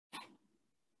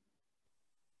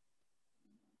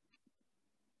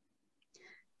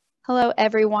Hello,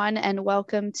 everyone, and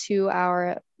welcome to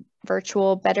our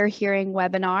virtual Better Hearing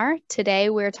webinar.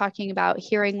 Today, we're talking about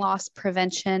hearing loss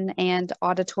prevention and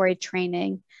auditory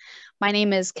training. My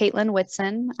name is Caitlin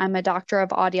Whitson. I'm a doctor of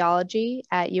audiology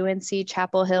at UNC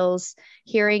Chapel Hill's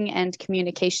Hearing and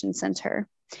Communication Center.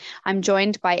 I'm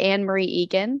joined by Anne Marie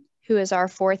Egan, who is our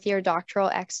fourth-year doctoral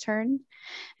extern,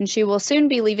 and she will soon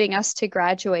be leaving us to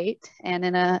graduate. And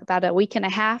in about a week and a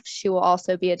half, she will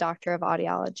also be a doctor of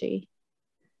audiology.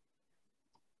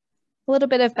 A little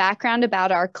bit of background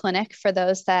about our clinic for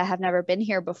those that have never been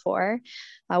here before.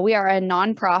 We are a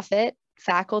nonprofit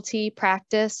faculty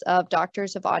practice of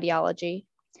doctors of audiology.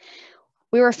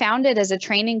 We were founded as a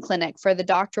training clinic for the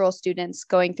doctoral students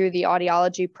going through the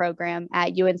audiology program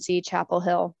at UNC Chapel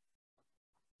Hill.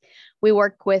 We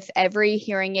work with every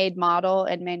hearing aid model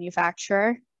and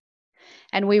manufacturer,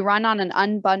 and we run on an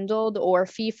unbundled or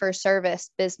fee-for-service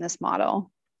business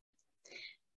model.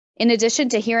 In addition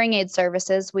to hearing aid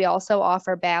services, we also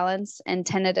offer balance and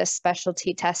tinnitus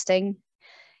specialty testing.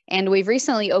 And we've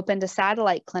recently opened a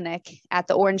satellite clinic at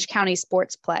the Orange County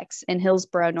Sportsplex in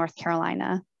Hillsborough, North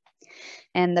Carolina.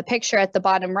 And the picture at the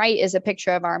bottom right is a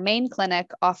picture of our main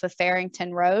clinic off of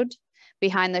Farrington Road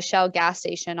behind the Shell gas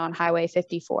station on Highway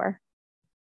 54.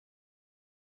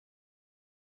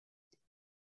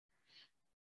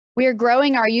 We are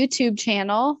growing our YouTube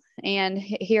channel, and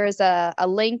here's a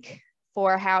link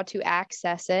for how to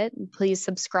access it. Please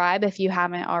subscribe if you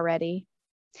haven't already.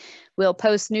 We'll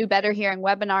post new Better Hearing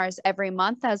webinars every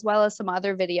month, as well as some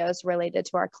other videos related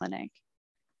to our clinic.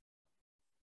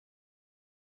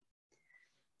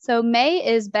 So May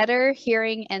is Better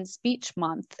Hearing and Speech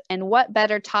Month, and what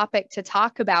better topic to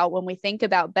talk about when we think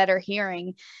about better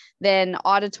hearing than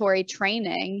auditory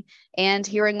training and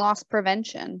hearing loss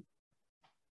prevention?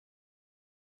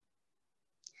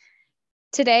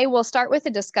 Today, we'll start with a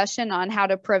discussion on how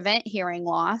to prevent hearing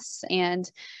loss,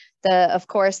 and of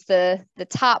course, the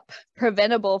top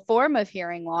preventable form of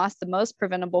hearing loss, the most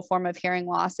preventable form of hearing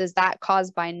loss, is that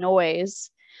caused by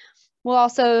noise. We'll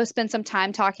also spend some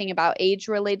time talking about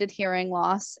age-related hearing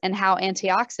loss and how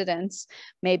antioxidants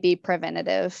may be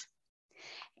preventative.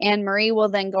 Anne Marie will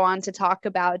then go on to talk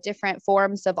about different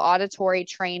forms of auditory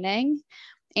training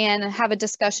and have a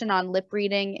discussion on lip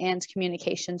reading and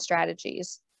communication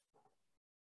strategies.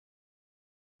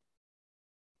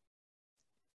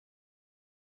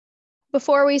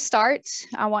 Before we start,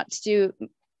 I want to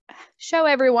show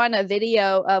everyone a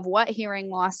video of what hearing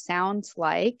loss sounds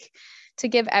like to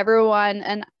give everyone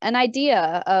an idea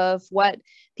of what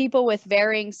people with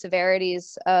varying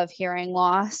severities of hearing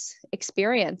loss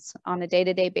experience on a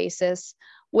day-to-day basis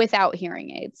without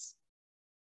hearing aids.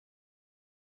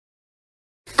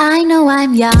 I know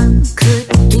I'm young, could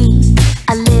be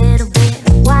a little bit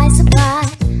wiser,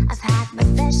 but I've had my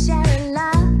fair share of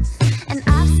love, and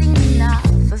I've seen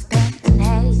enough of pain and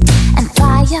hate and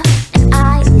fire and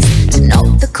ice to know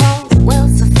the cold will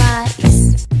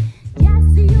suffice. Yes,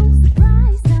 you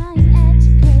surprised, I'm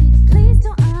educated. Please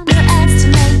don't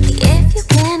underestimate me if you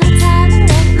cannot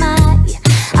tolerate my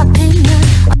opinion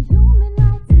on human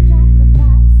rights and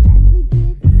sacrifice. Let me give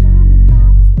you some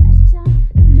advice. Question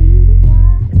the media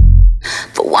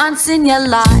for once in your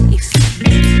life.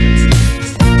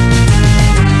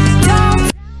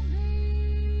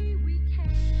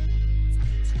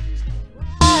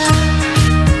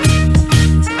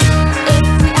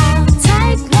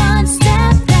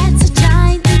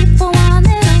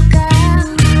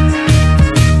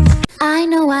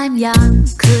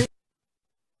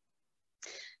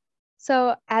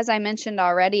 So as I mentioned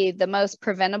already, the most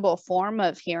preventable form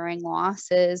of hearing loss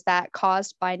is that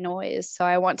caused by noise. So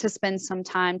I want to spend some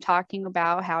time talking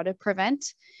about how to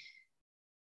prevent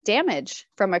damage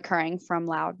from occurring from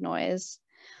loud noise.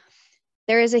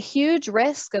 There is a huge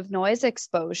risk of noise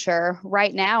exposure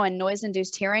right now and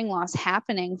noise-induced hearing loss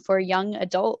happening for young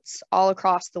adults all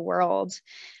across the world.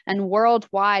 And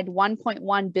worldwide,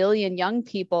 1.1 billion young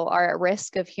people are at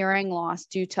risk of hearing loss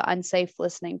due to unsafe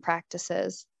listening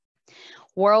practices.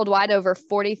 Worldwide, over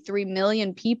 43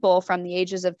 million people from the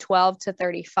ages of 12 to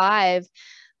 35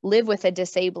 live with a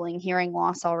disabling hearing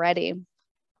loss already.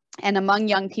 And among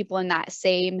young people in that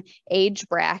same age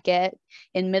bracket,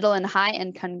 in middle and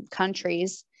high-income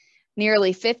countries,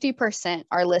 nearly 50%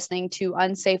 are listening to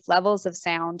unsafe levels of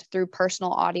sound through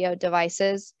personal audio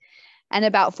devices, and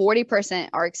about 40%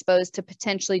 are exposed to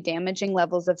potentially damaging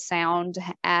levels of sound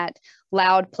at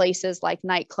loud places like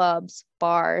nightclubs,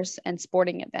 bars, and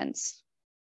sporting events.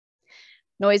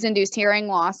 Noise-induced hearing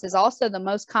loss is also the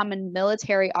most common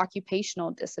military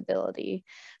occupational disability.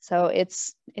 So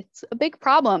it's a big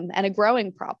problem and a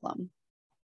growing problem.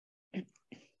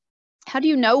 How do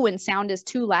you know when sound is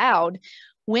too loud?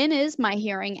 When is my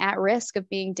hearing at risk of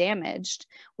being damaged?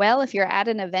 Well, if you're at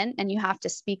an event and you have to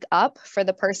speak up for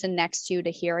the person next to you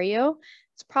to hear you,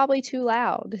 it's probably too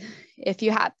loud. If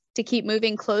you have to keep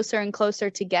moving closer and closer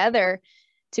together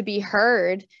to be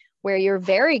heard where you're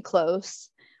very close,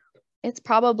 it's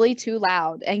probably too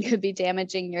loud and could be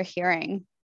damaging your hearing.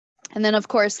 And then, of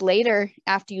course, later,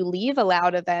 after you leave a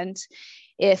loud event,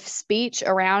 if speech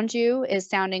around you is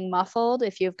sounding muffled,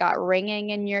 if you've got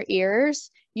ringing in your ears,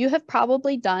 you have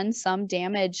probably done some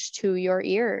damage to your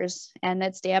ears. And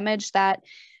it's damage that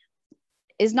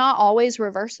is not always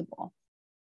reversible.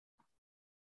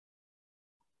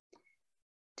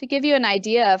 To give you an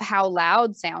idea of how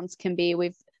loud sounds can be,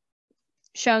 we've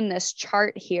shown this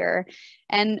chart here,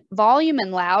 and volume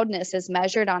and loudness is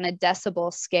measured on a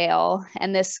decibel scale.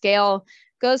 And this scale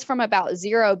goes from about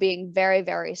 0 being very,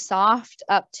 very soft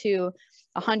up to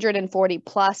 140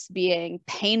 plus being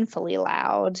painfully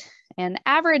loud. And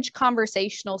average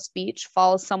conversational speech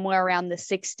falls somewhere around the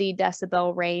 60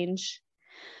 decibel range.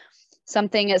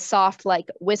 Something as soft like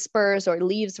whispers or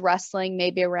leaves rustling,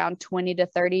 maybe around 20 to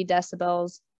 30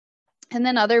 decibels. And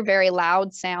then other very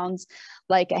loud sounds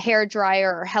like a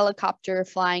hairdryer or helicopter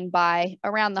flying by,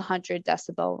 around the 100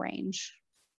 decibel range.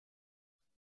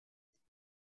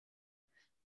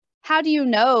 How do you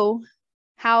know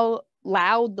how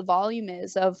loud the volume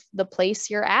is of the place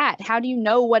you're at? How do you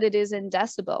know what it is in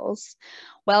decibels?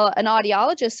 Well, an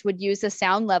audiologist would use a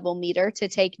sound level meter to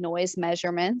take noise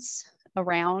measurements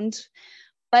around,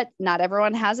 but not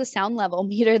everyone has a sound level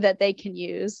meter that they can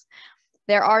use.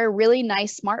 There are really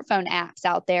nice smartphone apps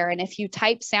out there. And if you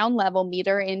type sound level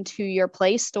meter into your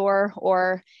Play Store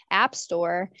or App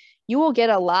Store, you will get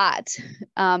a lot.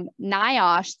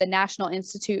 NIOSH, the National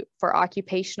Institute for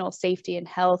Occupational Safety and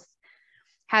Health,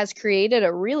 has created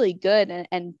a really good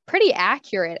and pretty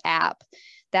accurate app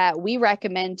that we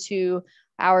recommend to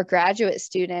our graduate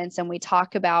students, and we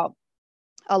talk about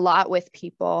a lot with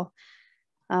people.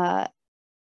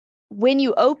 When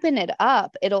you open it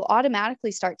up, it'll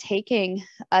automatically start taking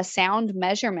a sound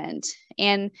measurement.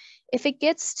 And if it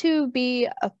gets to be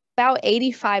about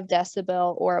 85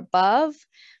 decibel or above,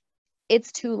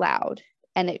 it's too loud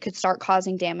and it could start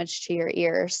causing damage to your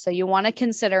ears. So you want to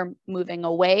consider moving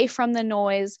away from the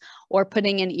noise or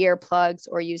putting in earplugs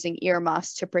or using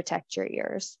earmuffs to protect your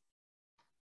ears.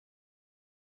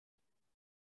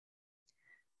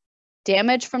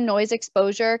 Damage from noise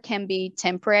exposure can be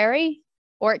temporary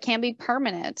or it can be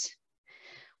permanent.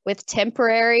 With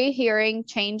temporary hearing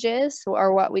changes,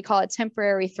 or what we call a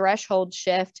temporary threshold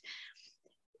shift,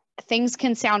 things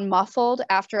can sound muffled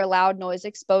after a loud noise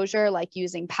exposure, like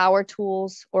using power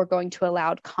tools or going to a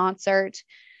loud concert.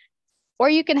 Or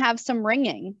you can have some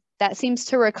ringing that seems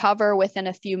to recover within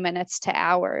a few minutes to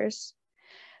hours.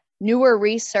 Newer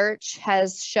research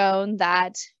has shown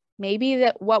that maybe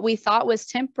that what we thought was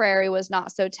temporary was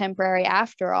not so temporary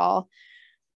after all.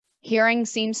 Hearing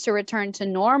seems to return to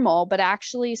normal, but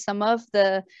actually some of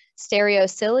the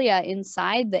stereocilia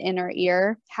inside the inner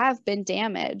ear have been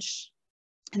damaged,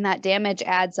 and that damage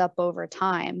adds up over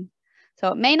time. So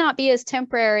it may not be as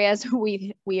temporary as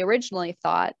we originally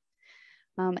thought.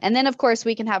 And then, of course,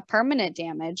 we can have permanent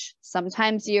damage.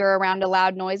 Sometimes you're around a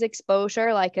loud noise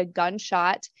exposure, like a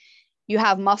gunshot. You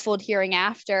have muffled hearing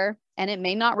after, and it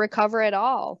may not recover at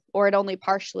all, or it only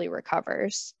partially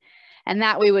recovers. And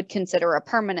that we would consider a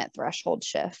permanent threshold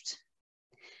shift.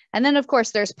 And then, of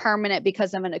course, there's permanent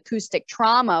because of an acoustic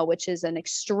trauma, which is an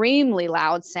extremely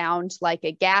loud sound like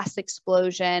a gas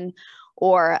explosion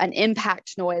or an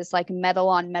impact noise like metal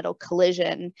on metal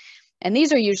collision. And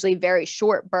these are usually very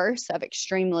short bursts of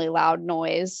extremely loud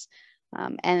noise.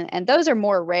 And those are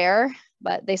more rare,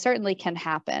 but they certainly can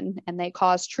happen. And they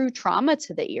cause true trauma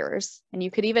to the ears. And you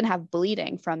could even have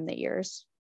bleeding from the ears.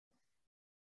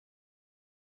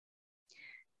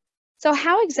 So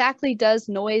how exactly does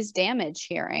noise damage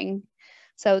hearing?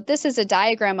 So this is a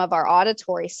diagram of our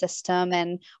auditory system,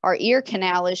 and our ear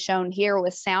canal is shown here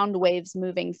with sound waves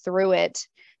moving through it.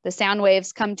 The sound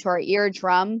waves come to our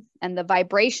eardrum, and the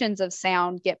vibrations of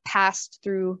sound get passed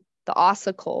through the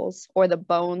ossicles or the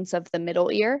bones of the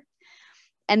middle ear.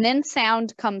 And then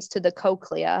sound comes to the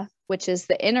cochlea, which is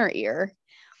the inner ear.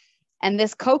 And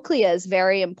this cochlea is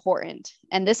very important.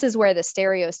 And this is where the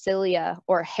stereocilia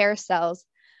or hair cells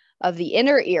of the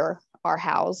inner ear are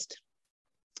housed.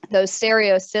 Those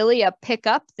stereocilia pick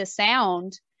up the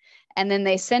sound and then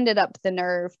they send it up the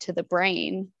nerve to the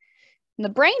brain. And the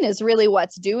brain is really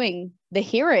what's doing the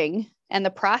hearing and the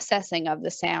processing of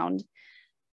the sound.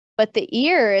 But the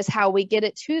ear is how we get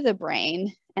it to the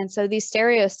brain. And so these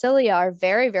stereocilia are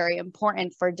very, very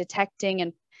important for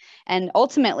detecting and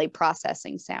ultimately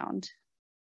processing sound.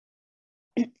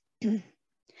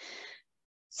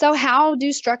 So how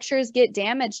do structures get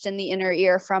damaged in the inner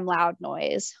ear from loud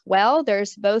noise? Well,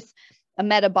 there's both a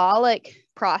metabolic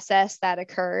process that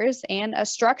occurs and a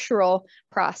structural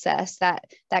process that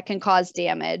can cause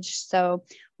damage. So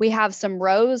we have some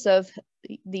rows of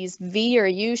these V or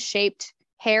U-shaped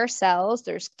hair cells.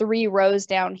 There's 3 rows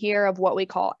down here of what we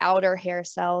call outer hair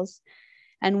cells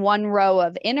and 1 row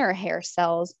of inner hair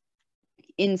cells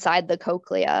inside the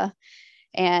cochlea.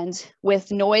 And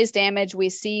with noise damage, we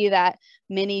see that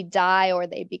many die or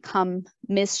they become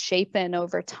misshapen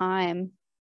over time.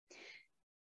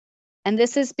 And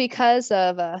this is because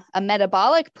of a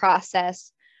metabolic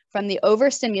process from the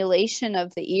overstimulation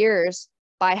of the ears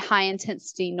by high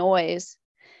intensity noise.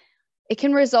 It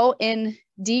can result in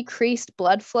decreased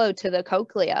blood flow to the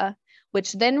cochlea,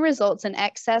 which then results in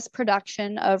excess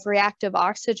production of reactive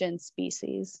oxygen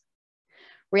species.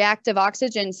 Reactive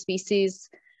oxygen species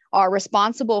are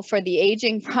responsible for the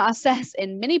aging process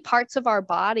in many parts of our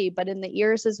body, but in the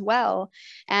ears as well.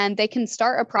 And they can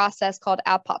start a process called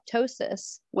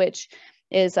apoptosis, which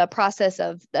is a process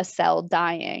of the cell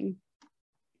dying.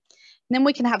 And then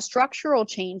we can have structural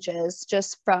changes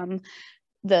just from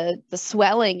the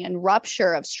swelling and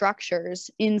rupture of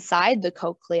structures inside the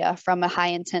cochlea from a high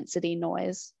intensity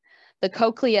noise. The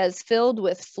cochlea is filled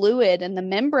with fluid and the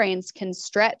membranes can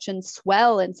stretch and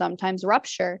swell and sometimes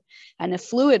rupture. And if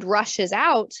fluid rushes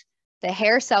out, the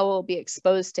hair cell will be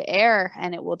exposed to air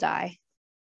and it will die.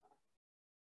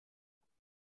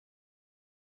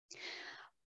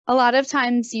 A lot of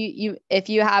times, if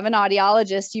you have an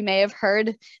audiologist, you may have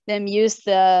heard them use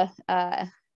the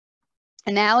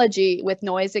analogy with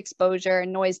noise exposure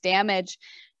and noise damage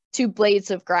to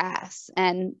blades of grass.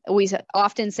 And we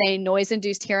often say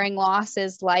noise-induced hearing loss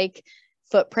is like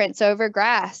footprints over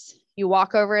grass. You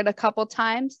walk over it a couple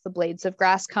times, the blades of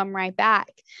grass come right back.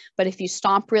 But if you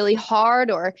stomp really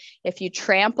hard or if you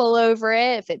trample over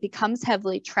it, if it becomes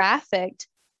heavily trafficked,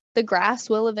 the grass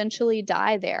will eventually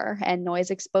die there. And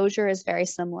noise exposure is very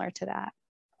similar to that.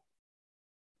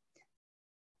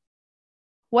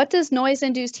 What does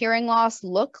noise-induced hearing loss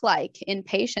look like in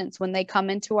patients when they come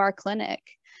into our clinic?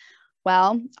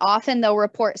 Well, often they'll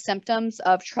report symptoms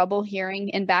of trouble hearing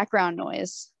in background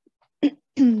noise.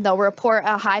 They'll report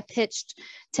a high-pitched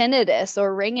tinnitus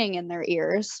or ringing in their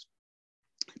ears.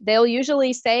 They'll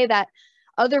usually say that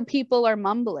other people are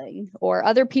mumbling or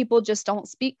other people just don't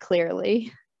speak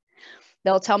clearly.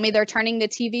 They'll tell me they're turning the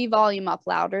TV volume up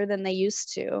louder than they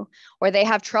used to, or they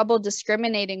have trouble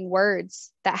discriminating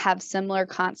words that have similar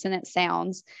consonant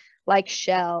sounds like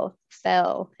shell,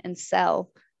 fell, and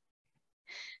cell.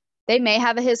 They may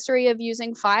have a history of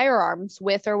using firearms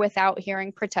with or without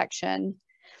hearing protection,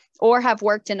 or have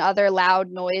worked in other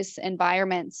loud noise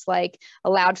environments like a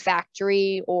loud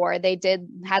factory, or they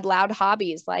had loud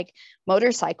hobbies like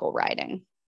motorcycle riding.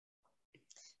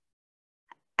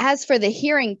 As for the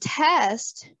hearing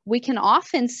test, we can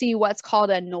often see what's called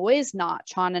a noise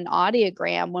notch on an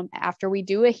audiogram after we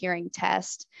do a hearing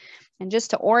test. And just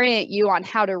to orient you on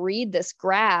how to read this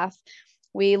graph,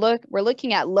 we're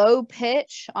looking at low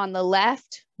pitch on the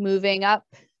left, moving up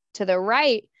to the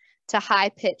right to high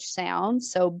pitch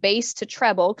sounds. So bass to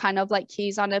treble, kind of like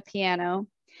keys on a piano.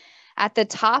 At the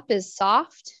top is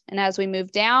soft. And as we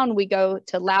move down, we go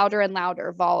to louder and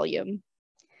louder volume.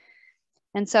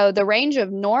 And so the range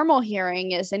of normal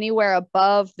hearing is anywhere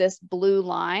above this blue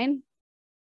line.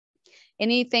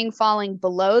 Anything falling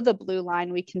below the blue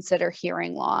line, we consider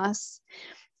hearing loss.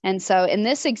 And so in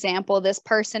this example, this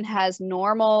person has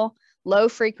normal low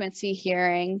frequency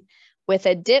hearing with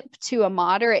a dip to a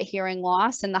moderate hearing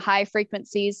loss in the high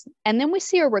frequencies. And then we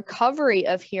see a recovery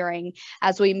of hearing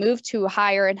as we move to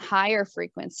higher and higher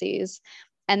frequencies.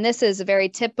 And this is a very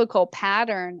typical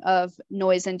pattern of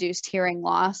noise-induced hearing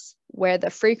loss, where the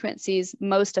frequencies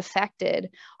most affected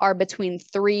are between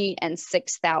 3,000 and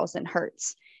 6,000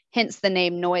 hertz, hence the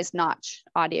name noise notch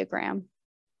audiogram.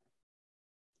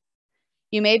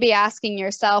 You may be asking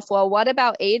yourself, well, what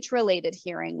about age-related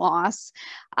hearing loss?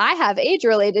 I have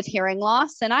age-related hearing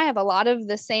loss, and I have a lot of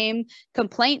the same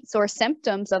complaints or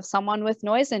symptoms of someone with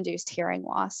noise-induced hearing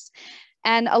loss.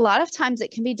 And a lot of times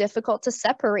it can be difficult to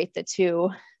separate the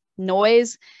two.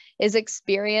 Noise is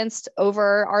experienced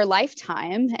over our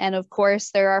lifetime. And of course,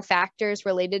 there are factors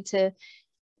related to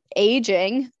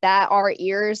aging that our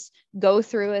ears go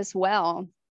through as well.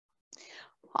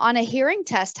 On a hearing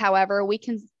test, however, we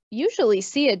can usually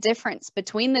see a difference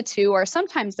between the two, or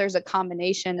sometimes there's a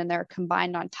combination and they're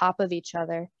combined on top of each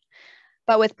other.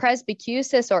 But with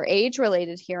presbycusis or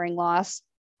age-related hearing loss,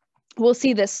 we'll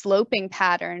see this sloping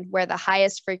pattern where the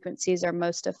highest frequencies are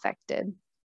most affected.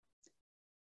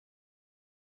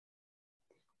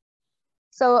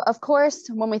 So of course,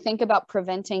 when we think about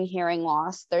preventing hearing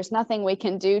loss, there's nothing we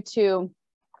can do to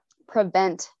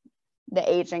prevent the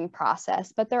aging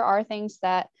process, but there are things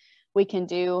that we can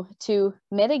do to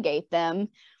mitigate them.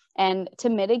 And to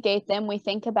mitigate them, we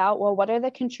think about, well, what are the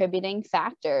contributing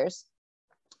factors?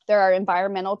 There are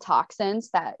environmental toxins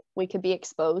that we could be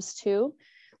exposed to,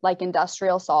 like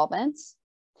industrial solvents.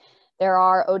 There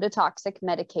are ototoxic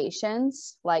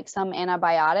medications, like some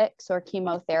antibiotics or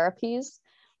chemotherapies.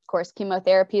 Of course,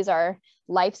 chemotherapies are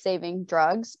life-saving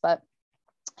drugs, but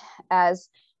as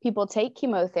people take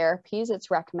chemotherapies,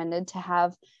 it's recommended to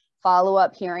have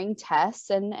follow-up hearing tests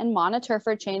and monitor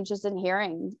for changes in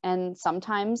hearing. And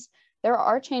sometimes there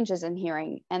are changes in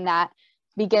hearing, and that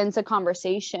begins a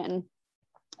conversation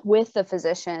with the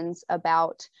physicians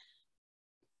about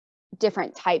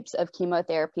different types of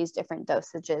chemotherapies, different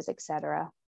dosages, etc.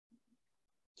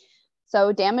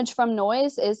 So damage from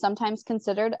noise is sometimes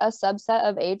considered a subset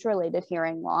of age-related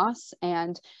hearing loss,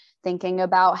 and thinking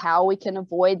about how we can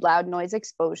avoid loud noise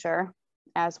exposure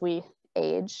as we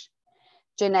age.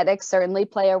 Genetics certainly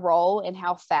play a role in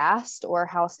how fast or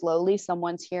how slowly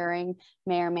someone's hearing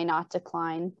may or may not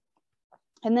decline.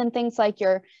 And then things like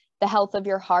the health of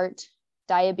your heart,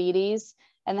 diabetes,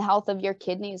 and the health of your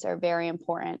kidneys are very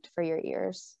important for your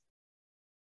ears.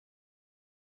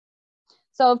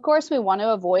 So of course, we want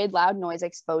to avoid loud noise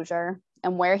exposure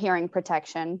and wear hearing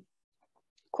protection,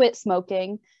 quit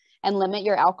smoking, and limit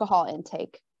your alcohol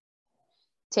intake.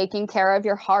 Taking care of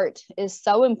your heart is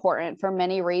so important for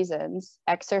many reasons.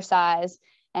 Exercise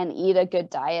and eat a good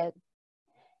diet.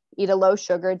 Eat a low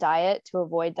sugar diet to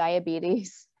avoid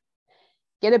diabetes.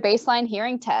 Get a baseline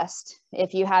hearing test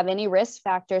if you have any risk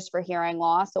factors for hearing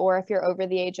loss or if you're over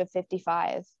the age of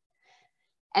 55.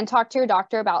 And talk to your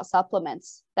doctor about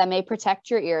supplements that may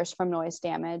protect your ears from noise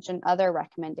damage and other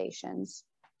recommendations.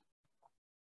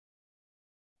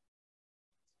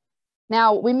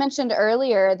 Now, we mentioned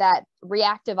earlier that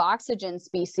reactive oxygen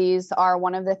species are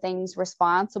one of the things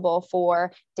responsible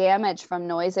for damage from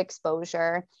noise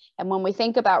exposure. And when we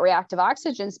think about reactive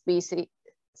oxygen species,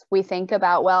 we think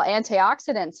about, well,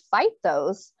 antioxidants fight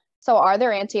those. So are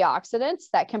there antioxidants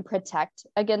that can protect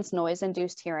against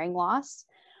noise-induced hearing loss?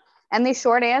 And the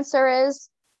short answer is,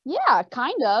 yeah,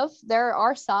 kind of. There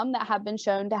are some that have been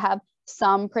shown to have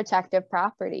some protective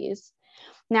properties.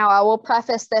 Now, I will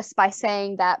preface this by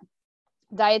saying that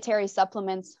dietary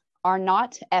supplements are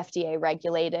not FDA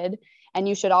regulated, and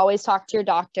you should always talk to your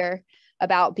doctor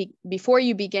about before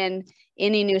you begin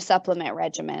any new supplement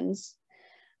regimens.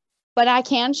 But I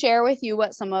can share with you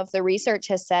what some of the research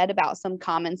has said about some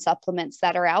common supplements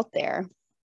that are out there.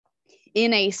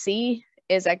 NAC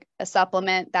is a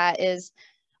supplement that is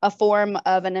a form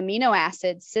of an amino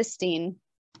acid, cysteine,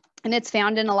 and it's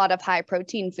found in a lot of high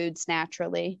protein foods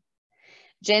naturally.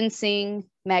 Ginseng,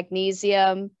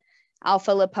 magnesium,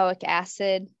 alpha lipoic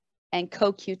acid, and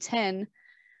CoQ10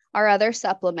 are other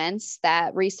supplements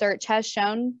that research has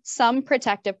shown some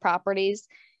protective properties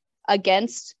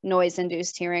against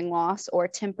noise-induced hearing loss or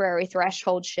temporary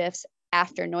threshold shifts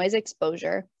after noise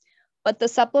exposure, but the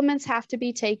supplements have to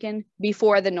be taken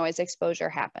before the noise exposure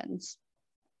happens.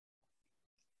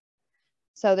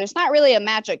 So there's not really a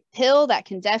magic pill that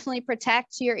can definitely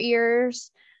protect your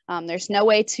ears. There's no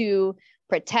way to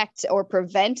protect or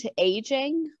prevent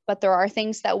aging, but there are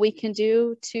things that we can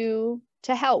do to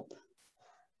help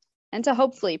and to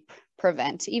hopefully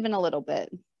prevent even a little bit.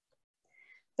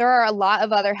 There are a lot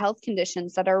of other health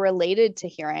conditions that are related to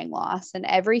hearing loss, and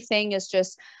everything is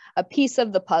just a piece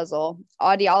of the puzzle.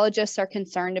 Audiologists are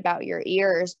concerned about your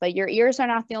ears, but your ears are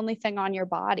not the only thing on your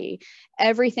body.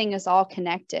 Everything is all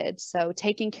connected. So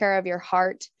taking care of your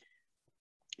heart,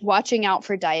 watching out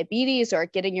for diabetes or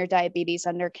getting your diabetes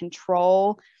under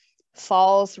control,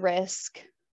 falls risk,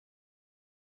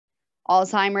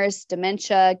 Alzheimer's,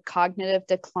 dementia, cognitive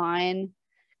decline,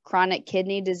 chronic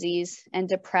kidney disease, and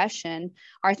depression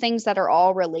are things that are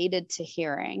all related to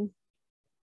hearing.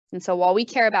 And so while we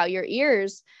care about your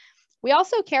ears, we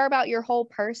also care about your whole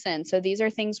person. So these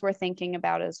are things we're thinking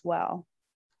about as well.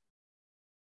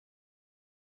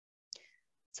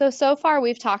 So far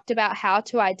we've talked about how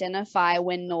to identify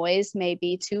when noise may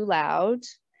be too loud,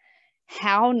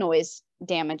 how noise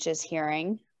damages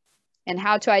hearing, and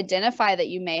how to identify that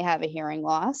you may have a hearing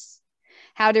loss,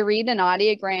 how to read an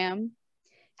audiogram,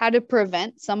 how to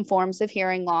prevent some forms of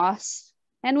hearing loss,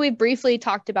 and we briefly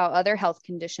talked about other health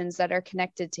conditions that are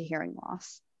connected to hearing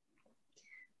loss.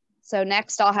 So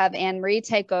next I'll have Anne-Marie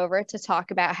take over to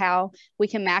talk about how we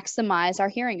can maximize our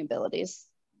hearing abilities.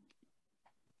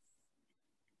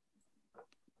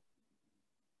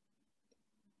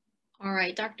 All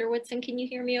right, Dr. Whitson, can you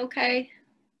hear me okay?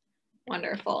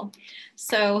 Wonderful.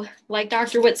 So like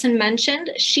Dr. Whitson mentioned,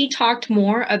 she talked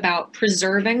more about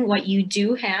preserving what you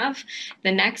do have.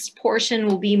 The next portion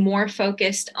will be more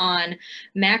focused on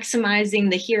maximizing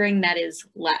the hearing that is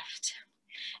left.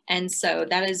 And so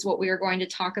that is what we are going to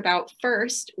talk about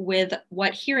first with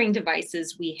what hearing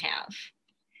devices we have.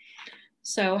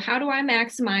 So how do I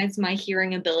maximize my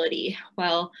hearing ability?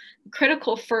 Well, the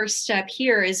critical first step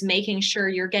here is making sure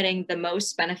you're getting the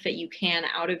most benefit you can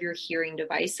out of your hearing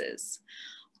devices.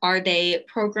 Are they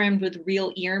programmed with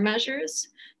real ear measures?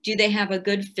 Do they have a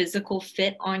good physical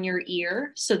fit on your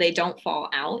ear so they don't fall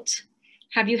out?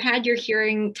 Have you had your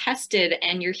hearing tested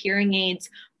and your hearing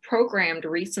aids programmed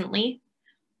recently?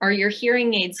 Are your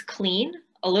hearing aids clean?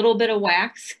 A little bit of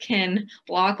wax can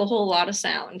block a whole lot of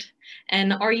sound.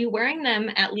 And are you wearing them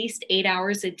at least 8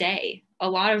 hours a day? A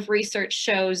lot of research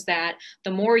shows that the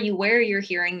more you wear your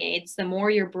hearing aids, the more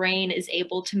your brain is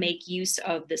able to make use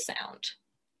of the sound.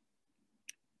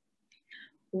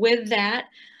 With that,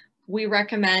 we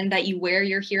recommend that you wear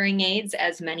your hearing aids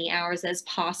as many hours as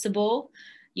possible.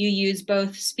 You use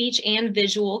both speech and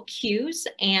visual cues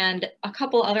and a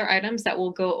couple other items that we'll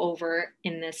go over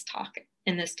in this talk.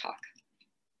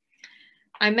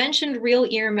 I mentioned real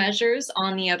ear measures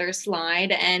on the other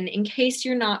slide, and in case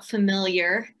you're not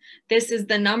familiar, this is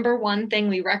the #1 thing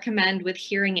we recommend with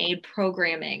hearing aid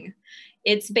programming.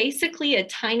 It's basically a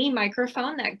tiny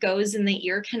microphone that goes in the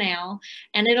ear canal,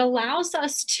 and it allows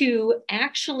us to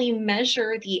actually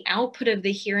measure the output of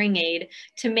the hearing aid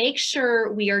to make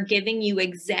sure we are giving you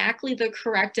exactly the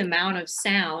correct amount of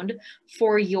sound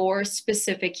for your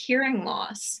specific hearing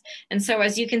loss. And so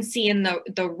as you can see in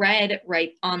the red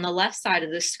right on the left side of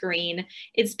the screen,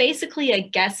 it's basically a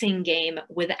guessing game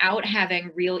without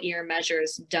having real ear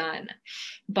measures done.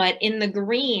 But in the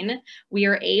green, we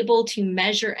are able to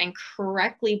measure and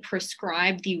correctly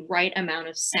prescribe the right amount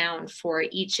of sound for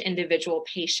each individual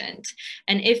patient.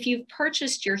 And if you've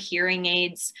purchased your hearing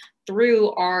aids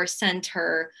through our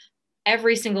center,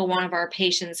 every single one of our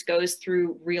patients goes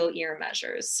through real ear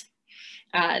measures.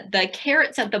 The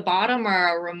carrots at the bottom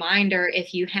are a reminder,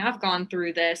 if you have gone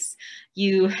through this,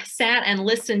 you sat and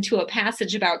listened to a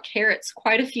passage about carrots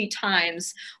quite a few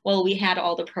times while we had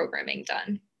all the programming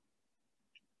done.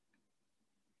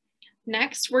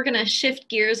 Next, we're going to shift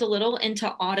gears a little into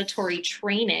auditory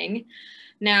training.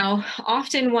 Now,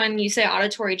 often when you say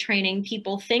auditory training,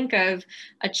 people think of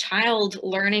a child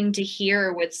learning to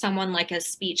hear with someone like a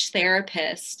speech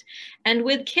therapist. And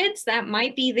with kids, that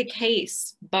might be the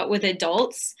case, but with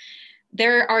adults,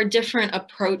 there are different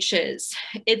approaches.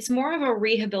 It's more of a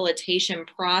rehabilitation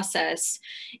process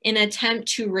in an attempt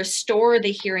to restore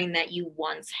the hearing that you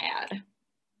once had.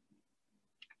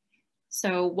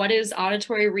 So what is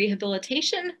auditory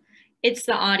rehabilitation? It's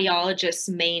the audiologist's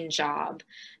main job.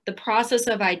 The process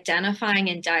of identifying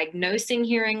and diagnosing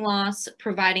hearing loss,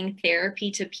 providing therapy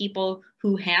to people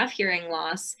who have hearing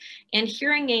loss, and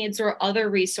hearing aids or other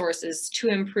resources to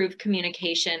improve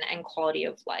communication and quality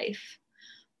of life.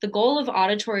 The goal of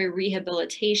auditory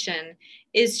rehabilitation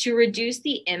is to reduce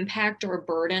the impact or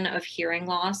burden of hearing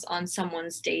loss on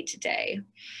someone's day-to-day.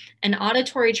 And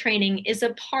auditory training is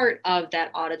a part of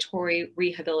that auditory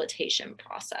rehabilitation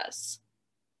process.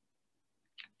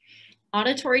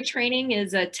 Auditory training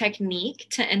is a technique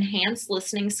to enhance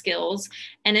listening skills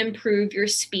and improve your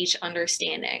speech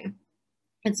understanding.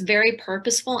 It's very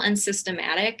purposeful and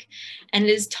systematic, and it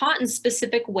is taught in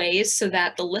specific ways so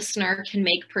that the listener can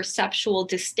make perceptual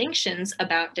distinctions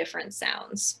about different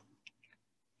sounds.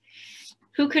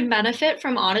 Who could benefit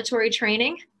from auditory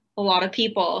training? A lot of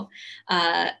people.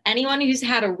 Anyone who's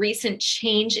had a recent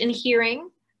change in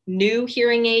hearing, new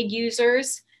hearing aid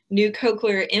users, new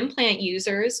cochlear implant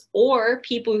users, or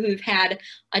people who've had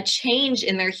a change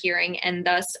in their hearing and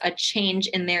thus a change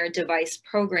in their device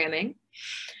programming.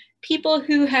 People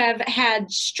who have had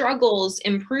struggles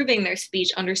improving their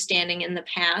speech understanding in the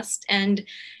past, and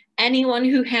anyone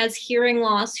who has hearing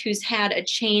loss who's had a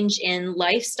change in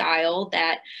lifestyle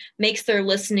that makes their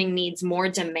listening needs more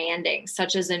demanding,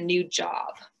 such as a new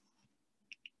job.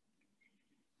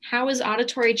 How is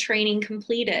auditory training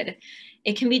completed?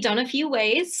 It can be done a few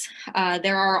ways.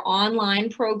 There are online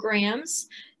programs,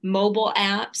 mobile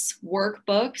apps,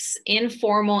 workbooks,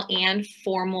 informal and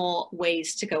formal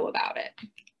ways to go about it.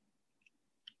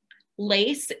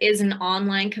 LACE is an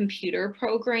online computer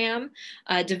program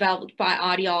developed by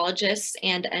audiologists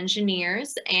and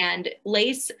engineers, and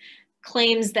LACE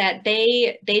claims that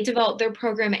they developed their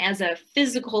program as a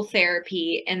physical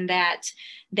therapy, and that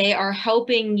they are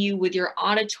helping you with your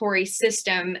auditory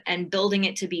system and building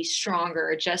it to be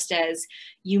stronger, just as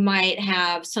you might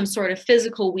have some sort of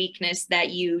physical weakness that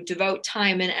you devote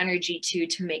time and energy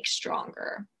to make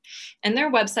stronger. And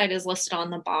their website is listed on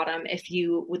the bottom if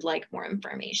you would like more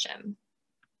information.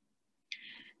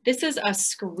 This is a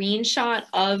screenshot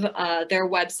of their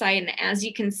website, and as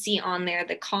you can see on there,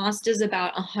 the cost is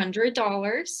about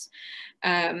 $100,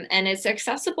 and it's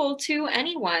accessible to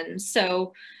anyone.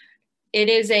 So it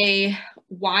is a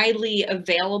widely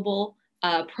available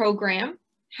program.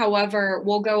 However,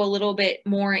 we'll go a little bit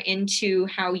more into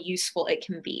how useful it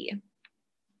can be.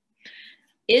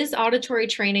 Is auditory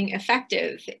training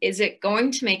effective? Is it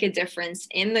going to make a difference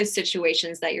in those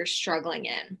situations that you're struggling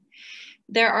in?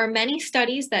 There are many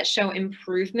studies that show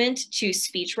improvement to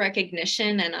speech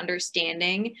recognition and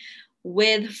understanding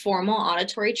with formal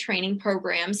auditory training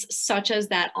programs, such as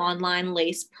that online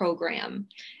LACE program.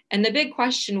 And the big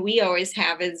question we always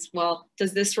have is, well,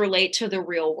 does this relate to the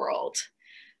real world?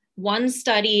 One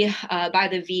study by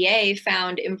the VA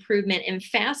found improvement in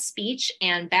fast speech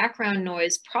and background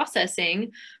noise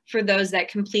processing for those that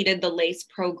completed the LACE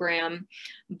program,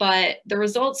 but the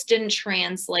results didn't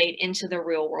translate into the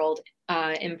real world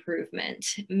improvement,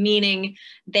 meaning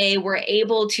they were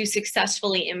able to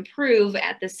successfully improve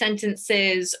at the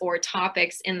sentences or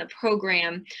topics in the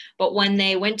program, but when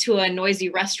they went to a noisy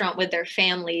restaurant with their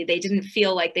family, they didn't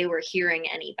feel like they were hearing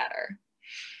any better.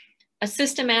 A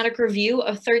systematic review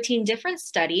of 13 different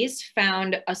studies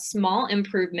found a small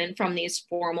improvement from these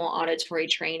formal auditory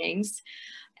trainings.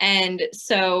 And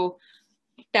so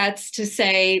that's to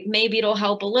say, maybe it'll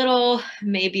help a little,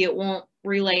 maybe it won't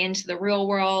relay into the real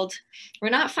world. We're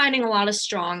not finding a lot of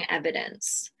strong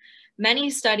evidence.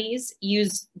 Many studies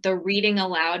use the reading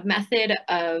aloud method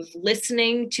of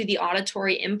listening to the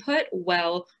auditory input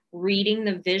while reading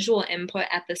the visual input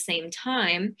at the same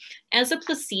time as a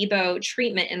placebo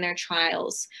treatment in their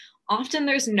trials. Often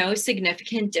there's no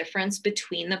significant difference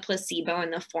between the placebo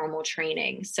and the formal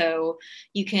training. So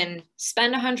you can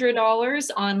spend $100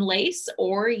 on LACE,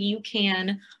 or you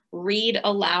can read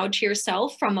aloud to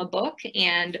yourself from a book,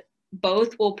 and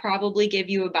both will probably give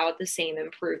you about the same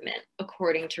improvement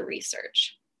according to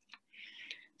research.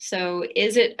 So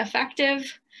is it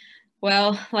effective?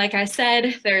 Well, like I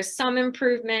said, there's some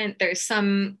improvement, there's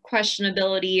some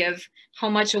questionability of how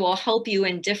much it will help you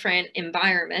in different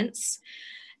environments.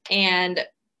 And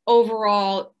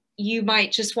overall, you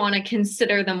might just want to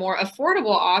consider the more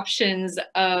affordable options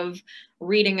of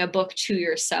reading a book to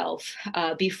yourself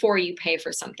before you pay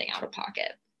for something out of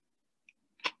pocket.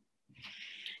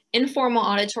 Informal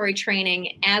auditory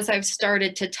training, as I've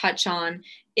started to touch on,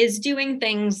 is doing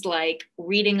things like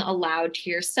reading aloud to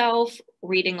yourself,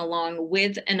 reading along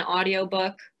with an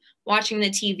audiobook, watching the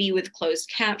TV with closed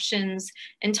captions,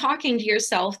 and talking to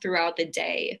yourself throughout the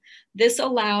day. This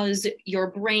allows your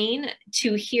brain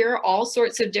to hear all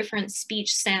sorts of different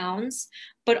speech sounds,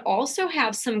 but also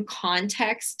have some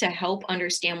context to help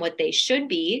understand what they should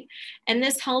be. And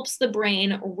this helps the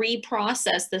brain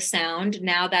reprocess the sound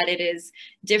now that it is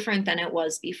different than it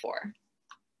was before.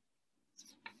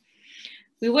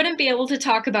 We wouldn't be able to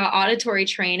talk about auditory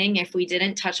training if we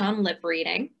didn't touch on lip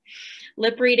reading.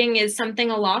 Lip reading is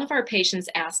something a lot of our patients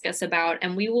ask us about,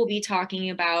 and we will be talking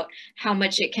about how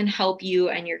much it can help you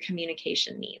and your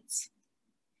communication needs.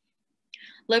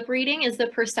 Lip reading is the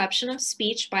perception of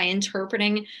speech by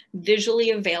interpreting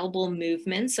visually available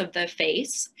movements of the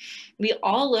face. We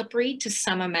all lip read to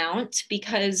some amount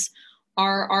because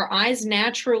our eyes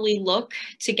naturally look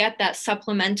to get that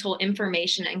supplemental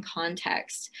information and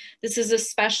context. This is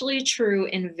especially true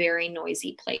in very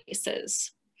noisy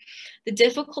places. The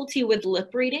difficulty with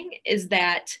lip reading is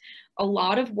that a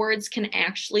lot of words can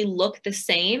actually look the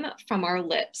same from our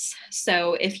lips.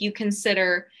 So if you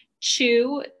consider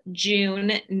chew,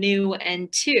 June, new,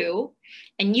 and two,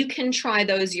 and you can try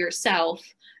those yourself,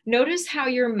 notice how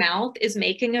your mouth is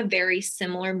making a very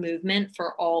similar movement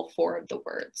for all four of the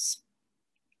words.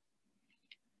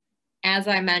 As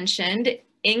I mentioned,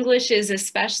 English is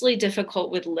especially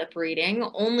difficult with lip reading.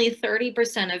 Only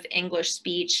 30% of English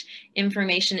speech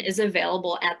information is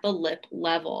available at the lip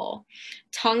level.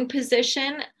 Tongue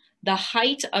position, the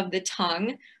height of the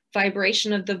tongue,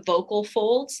 vibration of the vocal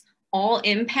folds, all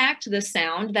impact the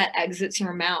sound that exits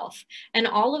your mouth. And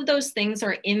all of those things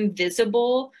are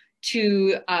invisible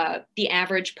to the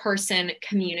average person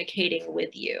communicating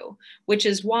with you, which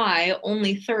is why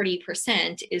only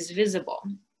 30% is visible.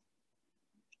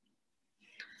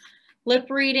 Lip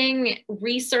reading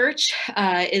research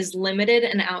is limited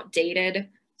and outdated.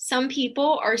 Some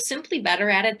people are simply better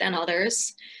at it than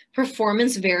others.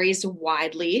 Performance varies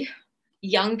widely.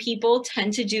 Young people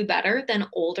tend to do better than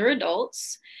older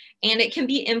adults, and it can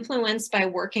be influenced by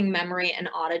working memory and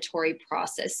auditory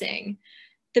processing.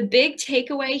 The big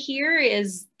takeaway here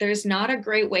is there's not a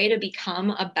great way to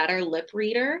become a better lip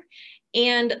reader,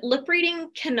 and lip reading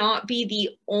cannot be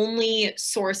the only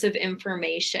source of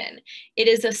information. It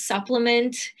is a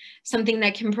supplement, something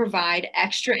that can provide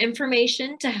extra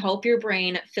information to help your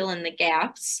brain fill in the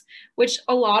gaps, which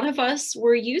a lot of us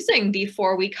were using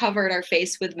before we covered our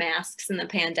face with masks in the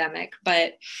pandemic.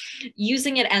 But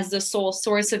using it as the sole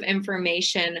source of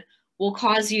information will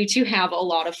cause you to have a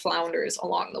lot of flounders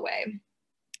along the way.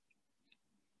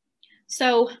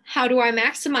 So how do I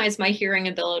maximize my hearing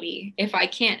ability if I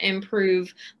can't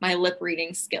improve my lip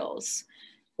reading skills?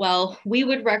 Well, we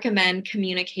would recommend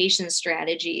communication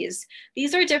strategies.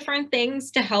 These are different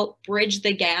things to help bridge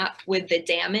the gap with the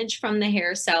damage from the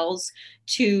hair cells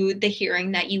to the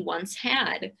hearing that you once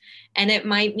had. And it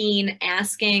might mean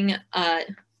asking,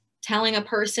 telling a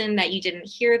person that you didn't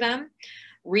hear them,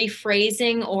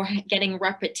 rephrasing or getting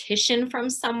repetition from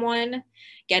someone,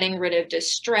 getting rid of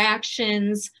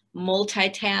distractions,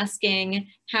 multitasking,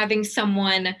 having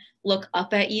someone look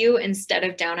up at you instead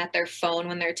of down at their phone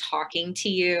when they're talking to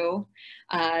you,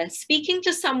 speaking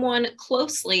to someone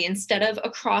closely instead of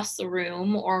across the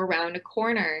room or around a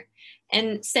corner,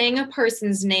 and saying a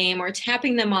person's name or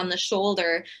tapping them on the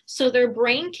shoulder so their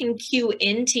brain can cue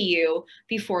into you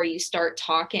before you start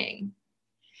talking.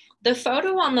 The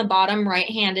photo on the bottom right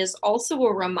hand is also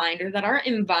a reminder that our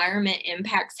environment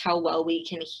impacts how well we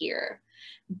can hear.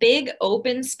 Big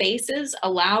open spaces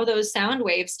allow those sound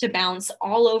waves to bounce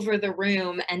all over the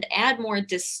room and add more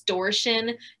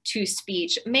distortion to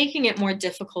speech, making it more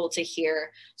difficult to hear.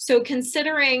 So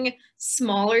considering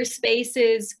smaller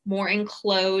spaces, more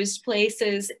enclosed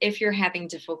places if you're having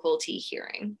difficulty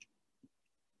hearing.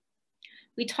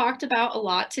 We talked about a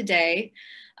lot today.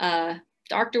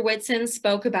 Dr. Whitson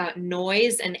spoke about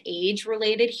noise and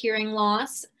age-related hearing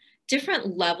loss,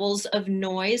 different levels of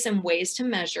noise and ways to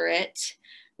measure it,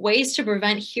 ways to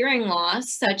prevent hearing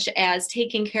loss, such as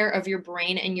taking care of your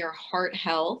brain and your heart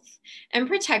health, and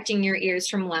protecting your ears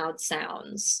from loud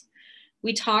sounds.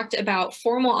 We talked about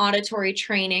formal auditory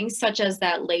training, such as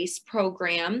that LACE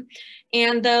program,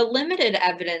 and the limited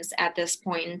evidence at this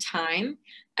point in time,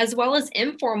 as well as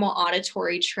informal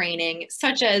auditory training,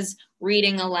 such as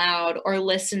reading aloud or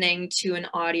listening to an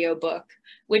audiobook,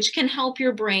 which can help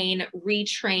your brain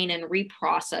retrain and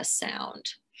reprocess sound.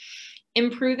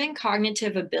 Improving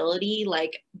cognitive ability,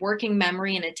 like working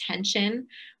memory and attention,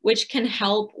 which can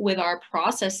help with our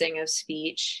processing of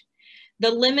speech.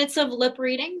 The limits of lip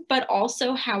reading, but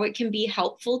also how it can be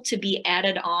helpful to be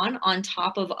added on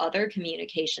top of other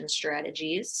communication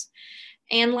strategies.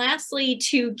 And lastly,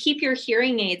 to keep your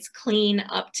hearing aids clean,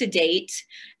 up to date,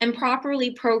 and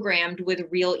properly programmed with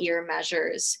real ear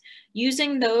measures.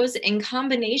 Using those in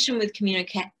combination with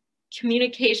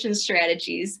communication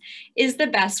strategies is the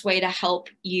best way to help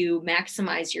you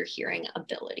maximize your hearing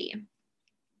ability.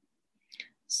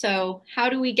 So how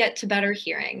do we get to better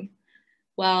hearing?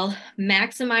 Well,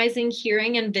 maximizing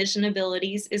hearing and vision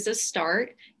abilities is a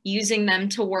start, using them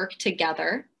to work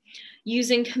together.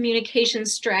 Using communication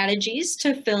strategies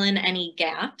to fill in any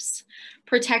gaps,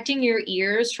 protecting your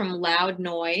ears from loud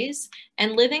noise,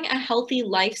 and living a healthy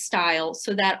lifestyle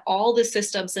so that all the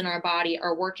systems in our body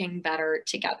are working better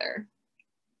together.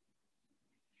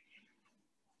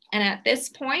 And at this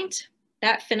point,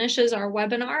 that finishes our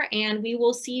webinar, and we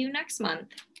will see you next month.